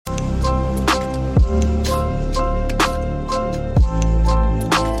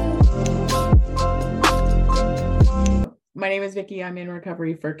my name is Vicki. I'm in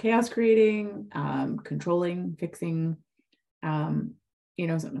recovery for chaos creating, controlling, fixing.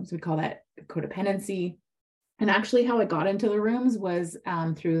 Sometimes we call that codependency. And actually how I got into the rooms was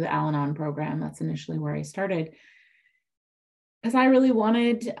through the Al-Anon program. That's initially where I started. Because I really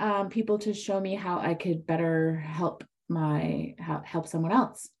wanted people to show me how I could better help someone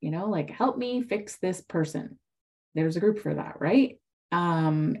else, like help me fix this person. There's a group for that, right?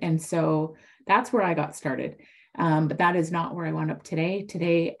 And so that's where I got started. But that is not where I wound up today.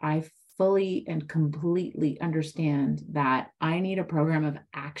 Today, I fully and completely understand that I need a program of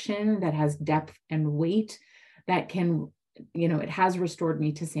action that has depth and weight that can, it has restored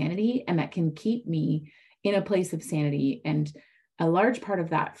me to sanity and that can keep me in a place of sanity. And a large part of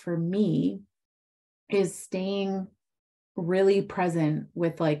that for me is staying really present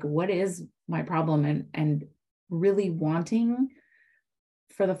with like, what is my problem, and really wanting,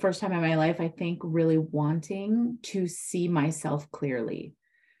 for the first time in my life, I think really wanting to see myself clearly.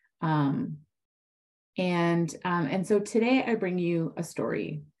 And so today I bring you a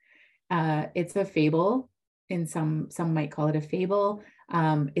story. It's a fable, and some might call it a fable.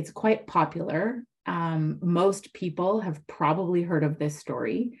 It's quite popular. Most people have probably heard of this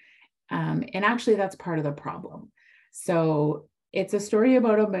story. And actually that's part of the problem. So it's a story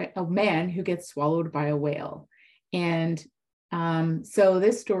about a man who gets swallowed by a whale. And so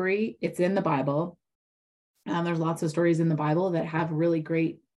this story, it's in the Bible. There's lots of stories in the Bible that have really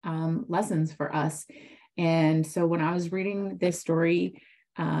great lessons for us. And so when I was reading this story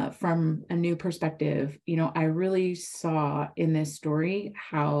from a new perspective, I really saw in this story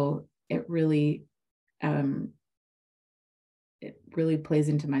how it really plays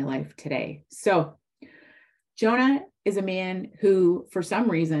into my life today. So Jonah is a man who, for some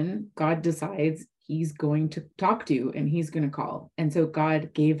reason, God decides he's going to talk to and he's going to call. And so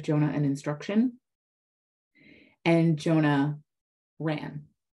God gave Jonah an instruction, and Jonah ran.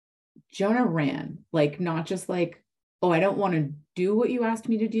 Jonah ran, like, not just like, oh, I don't want to do what you asked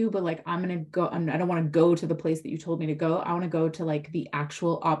me to do, but like, I'm going to go. I don't want to go to the place that you told me to go. I want to go to like the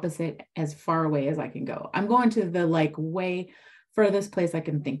actual opposite, as far away as I can go. I'm going to the like way furthest place I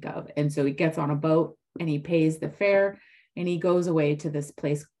can think of. And so he gets on a boat and he pays the fare and he goes away to this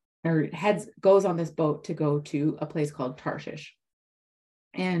place, or goes on this boat to go to a place called Tarshish.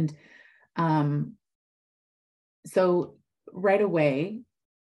 And so right away,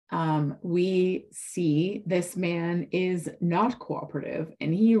 we see this man is not cooperative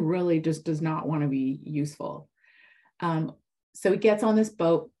and he really just does not want to be useful. So he gets on this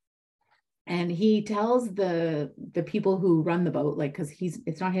boat and he tells the people who run the boat, like, because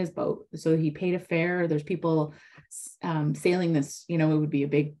it's not his boat, so he paid a fare. There's people sailing this, it would be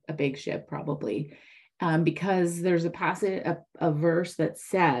a big ship probably, because there's a verse that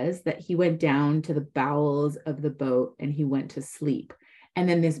says that he went down to the bowels of the boat and he went to sleep. And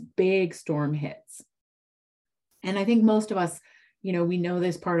then this big storm hits. And I think most of us, we know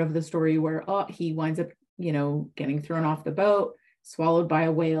this part of the story where, he winds up, getting thrown off the boat, swallowed by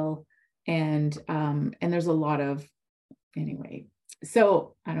a whale. And there's a lot of, anyway,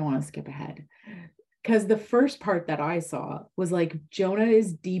 so I don't want to skip ahead, because the first part that I saw was like, Jonah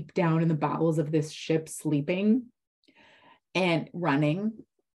is deep down in the bowels of this ship, sleeping and running.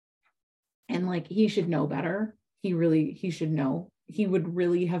 And like, he should know better. He should know. He would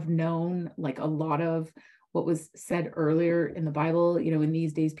really have known like a lot of what was said earlier in the Bible. In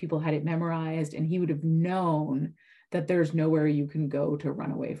these days, people had it memorized, and he would have known that there's nowhere you can go to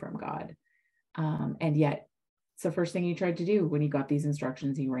run away from God. And yet it's the first thing he tried to do when he got these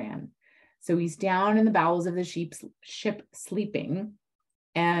instructions. He ran. So he's down in the bowels of the ship sleeping.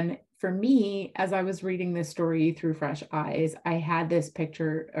 And for me, as I was reading this story through fresh eyes, I had this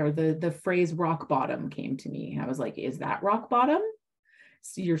picture, or the phrase rock bottom came to me. I was like, is that rock bottom?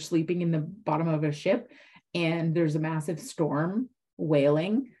 So you're sleeping in the bottom of a ship and there's a massive storm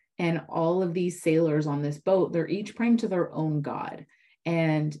wailing, and all of these sailors on this boat, they're each praying to their own God.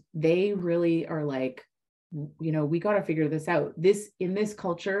 And they really are like, we got to figure this out. In this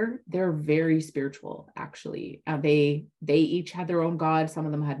culture, they're very spiritual, actually. They each had their own God. Some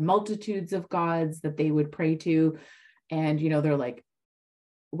of them had multitudes of gods that they would pray to. And, they're like,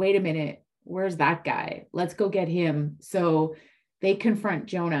 wait a minute, where's that guy? Let's go get him. So they confront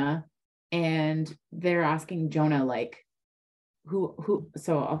Jonah and they're asking Jonah, like, who,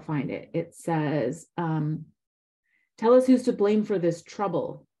 so I'll find it. It says, tell us who's to blame for this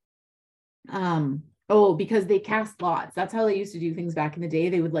trouble. Because they cast lots. That's how they used to do things back in the day.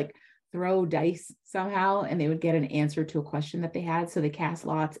 They would like throw dice somehow and they would get an answer to a question that they had. So they cast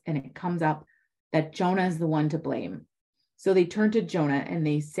lots and it comes up that Jonah is the one to blame. So they turn to Jonah and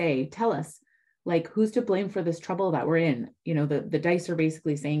they say, tell us, Like, who's to blame for this trouble that we're in? You know, the dice are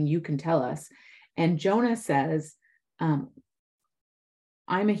basically saying, you can tell us. And Jonah says, I'm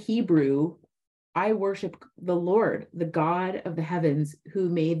a Hebrew. I worship the Lord, the God of the heavens, who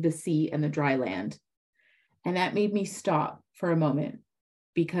made the sea and the dry land. And that made me stop for a moment,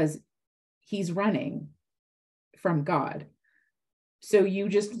 because he's running from God. So you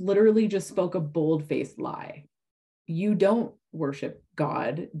just literally just spoke a bold-faced lie. You don't worship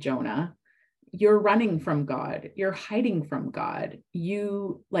God, Jonah. You're running from God. You're hiding from God.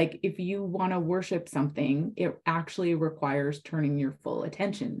 You, like, if you want to worship something, it actually requires turning your full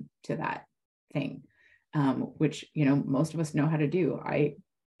attention to that thing, which, you know, most of us know how to do. I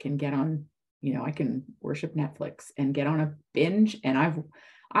can get on, you know, I can worship Netflix and get on a binge. And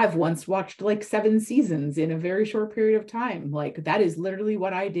I've once watched like 7 seasons in a very short period of time. Like, that is literally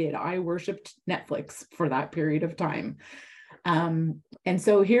what I did. I worshiped Netflix for that period of time. And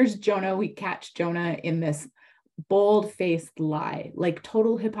so here's Jonah. We catch Jonah in this bold-faced lie, like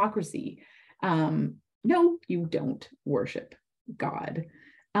total hypocrisy. No, you don't worship God.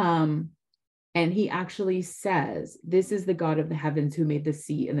 And he actually says, this is the God of the heavens who made the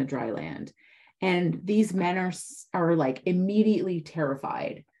sea and the dry land. And these men are like immediately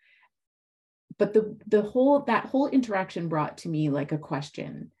terrified. But that whole interaction brought to me like a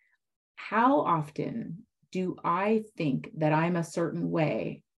question. How often do I think that I'm a certain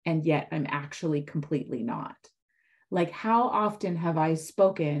way and yet I'm actually completely not? Like, how often have I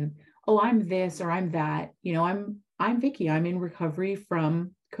spoken, oh, I'm this or I'm that? You know, I'm Vicky. I'm in recovery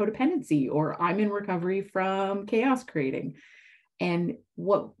from codependency, or I'm in recovery from chaos creating. And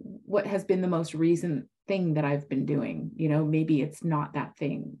what has been the most recent thing that I've been doing? You know, maybe it's not that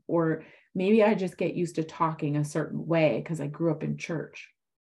thing, or maybe I just get used to talking a certain way because I grew up in church.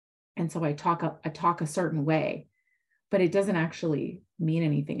 And so I talk a certain way, but it doesn't actually mean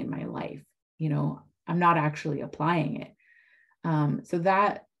anything in my life. You know, I'm not actually applying it. So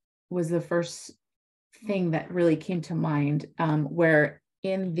that was the first thing that really came to mind, where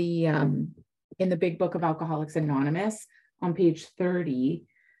in the big book of Alcoholics Anonymous on page 30,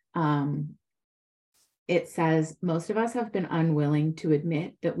 it says, most of us have been unwilling to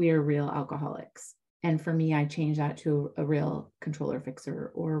admit that we are real alcoholics. And for me, I changed that to a real controller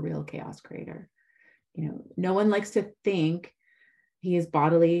fixer or a real chaos creator. You know, no one likes to think he is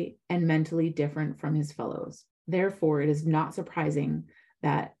bodily and mentally different from his fellows. Therefore, it is not surprising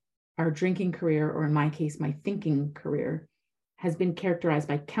that our drinking career, or in my case, my thinking career, has been characterized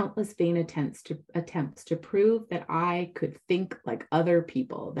by countless vain attempts to prove that I could think like other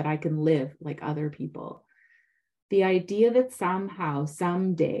people, that I can live like other people. The idea that somehow,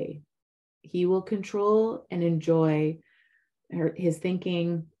 someday, he will control and enjoy his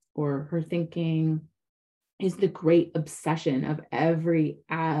thinking or her thinking is the great obsession of every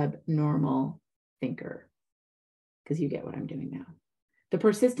abnormal thinker. Because you get what I'm doing now. The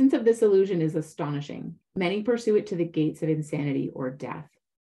persistence of this illusion is astonishing. Many pursue it to the gates of insanity or death.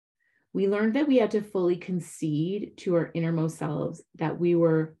 We learned that we had to fully concede to our innermost selves that we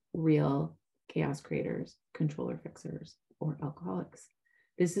were real chaos creators, controller fixers, or alcoholics.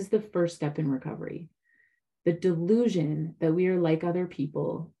 This is the first step in recovery. The delusion that we are like other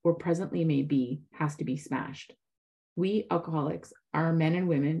people, or presently may be, has to be smashed. We alcoholics are men and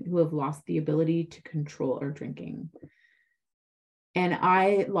women who have lost the ability to control our drinking. And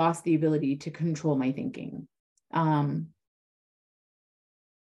I lost the ability to control my thinking.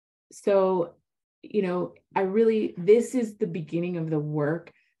 So, you know, this is the beginning of the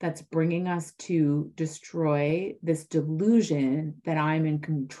work that's bringing us to destroy this delusion that I'm in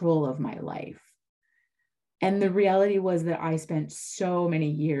control of my life. And the reality was that I spent so many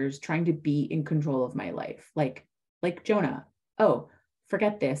years trying to be in control of my life. Like Jonah, oh,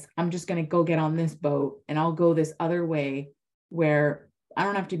 forget this. I'm just going to go get on this boat and I'll go this other way where I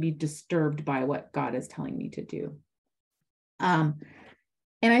don't have to be disturbed by what God is telling me to do. And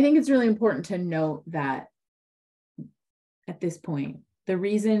I think it's really important to note that at this point, the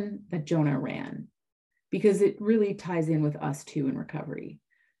reason that Jonah ran, because it really ties in with us too in recovery.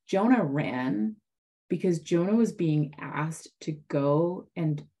 Jonah ran because Jonah was being asked to go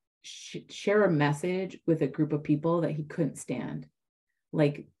and share a message with a group of people that he couldn't stand.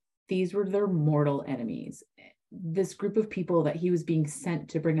 Like, these were their mortal enemies. This group of people that he was being sent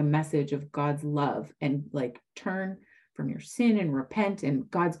to bring a message of God's love and like turn from your sin and repent and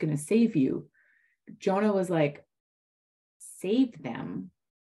God's going to save you. Jonah was like, save them?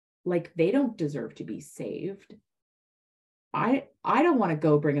 Like, they don't deserve to be saved. I don't want to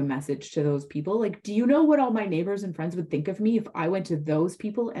go bring a message to those people. Like, do you know what all my neighbors and friends would think of me if I went to those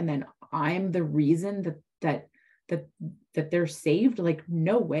people and then I'm the reason that they're saved? Like,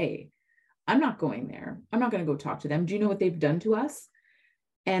 no way. I'm not going there. I'm not going to go talk to them. Do you know what they've done to us?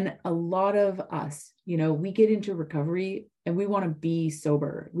 And a lot of us, we get into recovery and we want to be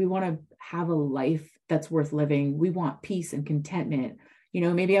sober. We want to have a life that's worth living. We want peace and contentment.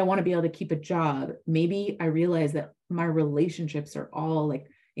 Maybe I want to be able to keep a job. Maybe I realize that my relationships are all like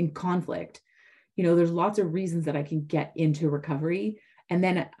in conflict. There's lots of reasons that I can get into recovery. And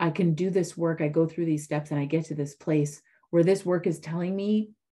then I can do this work. I go through these steps and I get to this place where this work is telling me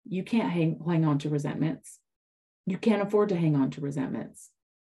you can't hang on to resentments. You can't afford to hang on to resentments.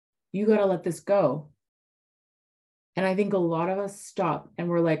 You got to let this go. And I think a lot of us stop and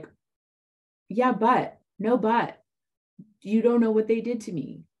we're like, yeah, but you don't know what they did to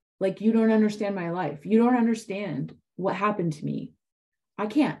me. Like, you don't understand my life. You don't understand what happened to me. I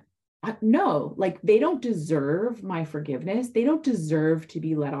can't. No, like, they don't deserve my forgiveness. They don't deserve to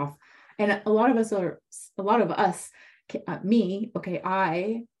be let off. And a lot of us, me, okay,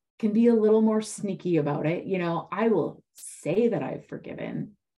 I can be a little more sneaky about it. I will say that I've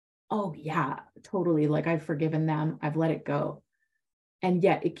forgiven. Oh yeah, totally. Like, I've forgiven them. I've let it go. And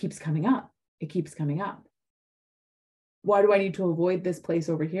yet it keeps coming up. It keeps coming up. Why do I need to avoid this place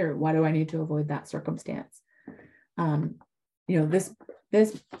over here? Why do I need to avoid that circumstance?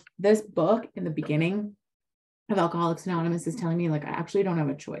 This book in the beginning of Alcoholics Anonymous is telling me, like, I actually don't have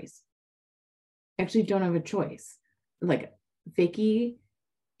a choice. Like, Vicky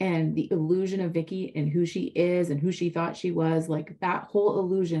and the illusion of Vicky and who she is and who she thought she was, like, that whole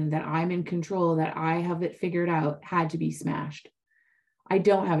illusion that I'm in control, that I have it figured out, had to be smashed. I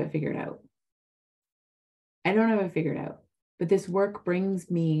don't have it figured out. But this work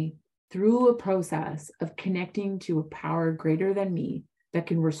brings me through a process of connecting to a power greater than me that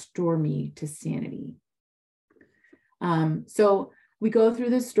can restore me to sanity. So we go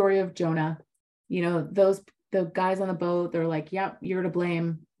through this story of Jonah. The guys on the boat, they're like, yep, you're to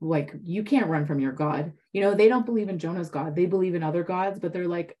blame. Like, you can't run from your God. They don't believe in Jonah's God. They believe in other gods, but they're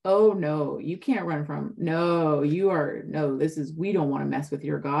like, oh no, you can't run from, we don't want to mess with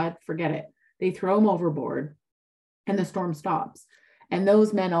your God. Forget it. They throw him overboard and the storm stops. And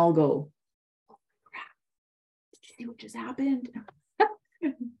those men all go, oh crap, did you see what just happened?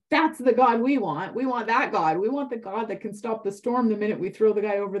 That's the God we want. We want that God. We want the God that can stop the storm the minute we throw the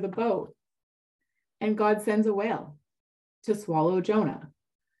guy over the boat. And God sends a whale to swallow Jonah.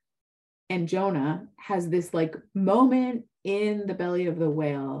 And Jonah has this like moment in the belly of the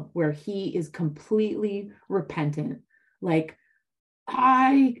whale where he is completely repentant. Like,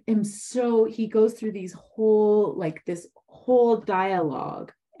 he goes through this whole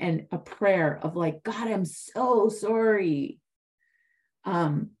dialogue and a prayer of like, God, I'm so sorry.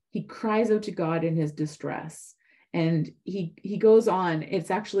 He cries out to God in his distress. And he goes on.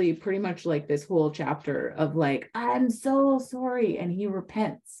 It's actually pretty much like this whole chapter of like, I'm so sorry. And he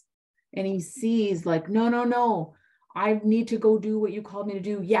repents and he sees like, no, I need to go do what you called me to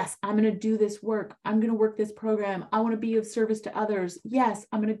do. Yes, I'm going to do this work. I'm going to work this program. I want to be of service to others. Yes,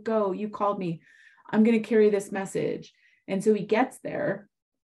 I'm going to go. You called me. I'm going to carry this message. And so he gets there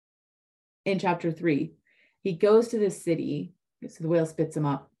in chapter 3. He goes to this city. So the whale spits him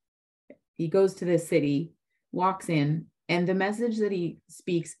up. He goes to this city, walks in, and the message that he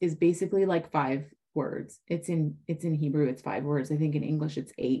speaks is basically like 5 words. It's in Hebrew, it's 5 words. I think in English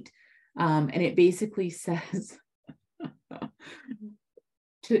it's 8. And it basically says,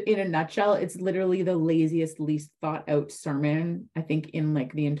 in a nutshell, it's literally the laziest, least thought out sermon, I think, in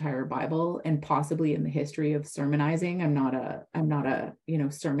like the entire Bible and possibly in the history of sermonizing. I'm not a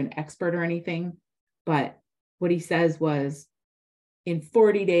sermon expert or anything, but what he says was, in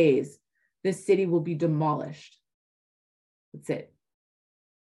 40 days, this city will be demolished. That's it.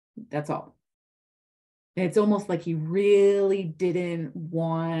 That's all. And it's almost like he really didn't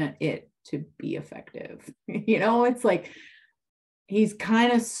want it to be effective. It's like he's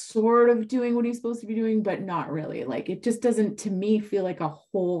kind of sort of doing what he's supposed to be doing, but not really. Like, it just doesn't, to me, feel like a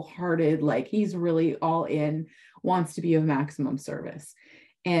wholehearted, like he's really all in, wants to be of maximum service.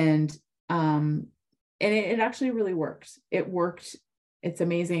 And it actually really works. It worked. It's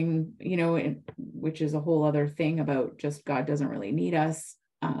amazing, which is a whole other thing about just God doesn't really need us.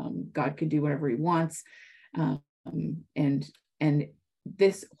 God can do whatever he wants. And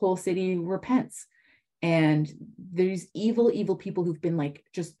this whole city repents. And there's evil people who've been like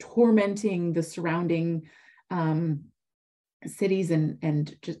just tormenting the surrounding cities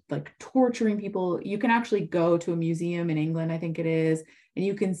and just like torturing people. You can actually go to a museum in England, I think it is, and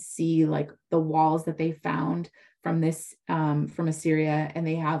you can see like the walls that they found from this, from Assyria, and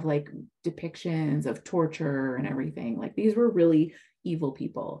they have like depictions of torture and everything. Like, these were really evil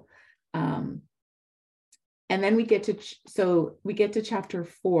people. And then we get to chapter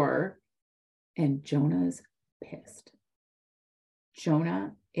 4, And Jonah's pissed.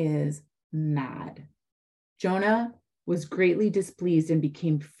 Jonah is mad. Jonah was greatly displeased and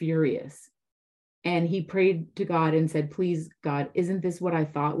became furious. And he prayed to God and said, please, God, isn't this what I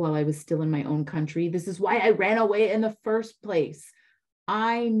thought while I was still in my own country? This is why I ran away in the first place.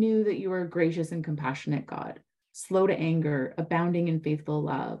 I knew that you were a gracious and compassionate God, slow to anger, abounding in faithful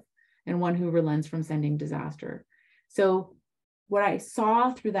love, and one who relents from sending disaster. So what I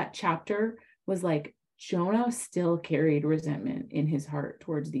saw through that chapter was like, Jonah still carried resentment in his heart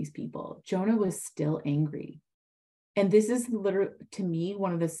towards these people. Jonah was still angry. And this is literally, to me,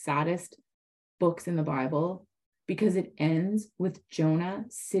 one of the saddest books in the Bible, because it ends with Jonah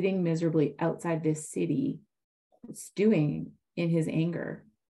sitting miserably outside this city, stewing in his anger.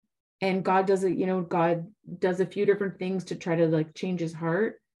 And God does it, God does a few different things to try to like change his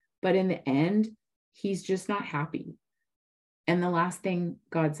heart. But in the end, he's just not happy. And the last thing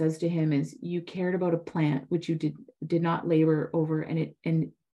God says to him is, you cared about a plant which you did not labor over,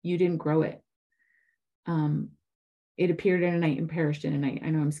 and you didn't grow it. It appeared in a night and perished in a night. I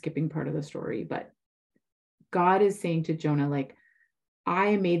know I'm skipping part of the story, but God is saying to Jonah, like,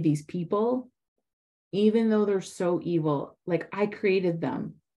 I made these people, even though they're so evil, like I created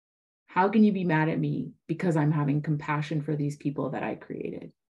them. How can you be mad at me because I'm having compassion for these people that I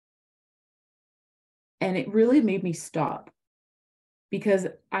created? And it really made me stop, because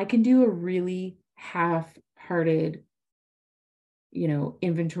I can do a really half-hearted,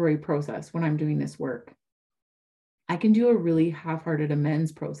 inventory process when I'm doing this work. I can do a really half-hearted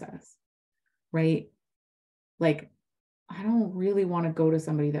amends process, right? Like, I don't really want to go to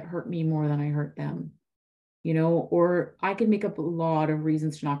somebody that hurt me more than I hurt them, or I can make up a lot of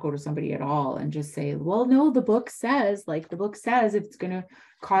reasons to not go to somebody at all and just say, well, no, the book says if it's going to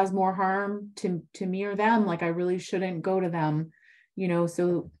cause more harm to me or them, like I really shouldn't go to them,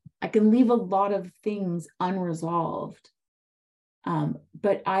 so I can leave a lot of things unresolved.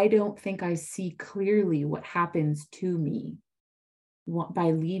 But I don't think I see clearly what happens to me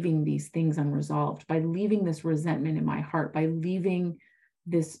by leaving these things unresolved, by leaving this resentment in my heart, by leaving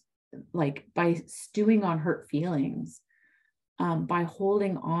this, like by stewing on hurt feelings, by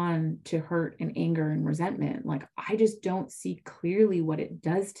holding on to hurt and anger and resentment. Like, I just don't see clearly what it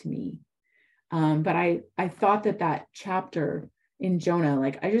does to me. But I thought that chapter in Jonah,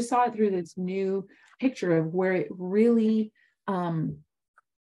 like I just saw it through this new picture of where it really,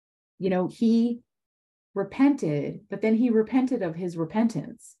 he repented, but then he repented of his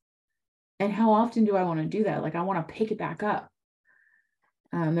repentance. And how often do I want to do that? Like, I want to pick it back up.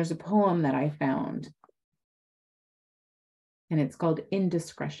 There's a poem that I found, and it's called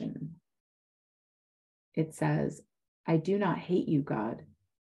Indiscretion. It says, I do not hate you, God.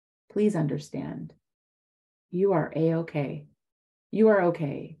 Please understand. You are A-okay. You are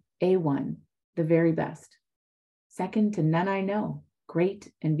okay. A1, the very best. Second to none I know,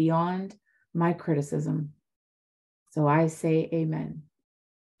 great and beyond my criticism. So I say amen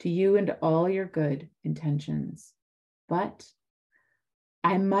to you and all your good intentions. But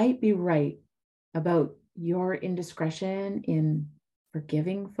I might be right about your indiscretion in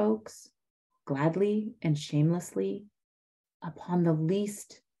forgiving folks gladly and shamelessly upon the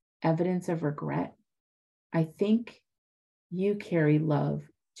least evidence of regret. I think you carry love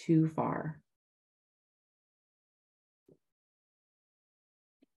too far.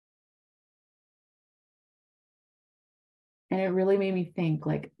 And it really made me think,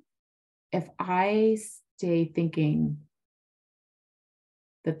 like, if I stay thinking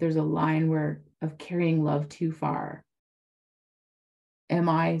that there's a line of carrying love too far, am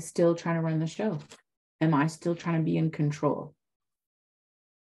I still trying to run the show? Am I still trying to be in control?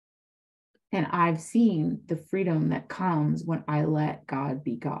 And I've seen the freedom that comes when I let God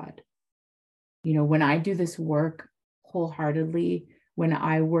be God. When I do this work wholeheartedly, when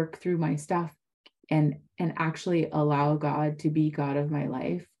I work through my stuff and actually allow God to be God of my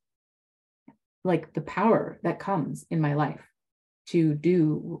life, like the power that comes in my life to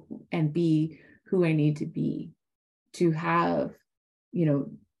do and be who I need to be, to have,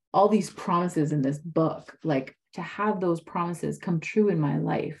 all these promises in this book, like to have those promises come true in my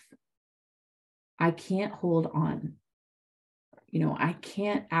life, I can't hold on. I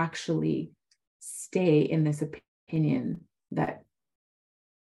can't actually stay in this opinion that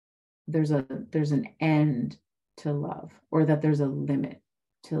there's an end to love, or that there's a limit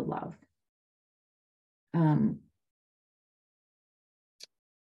to love.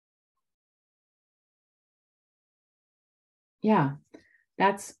 Yeah,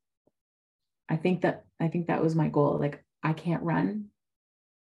 I think that was my goal. Like, I can't run.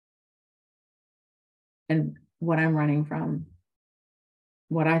 And what I'm running from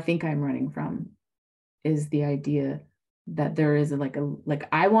what I think I'm running from is the idea that there is like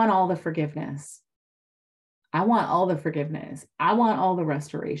I want all the forgiveness. I want all the forgiveness. I want all the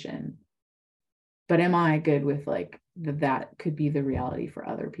restoration. But am I good with like that could be the reality for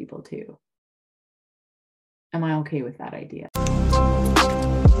other people too? Am I okay with that idea?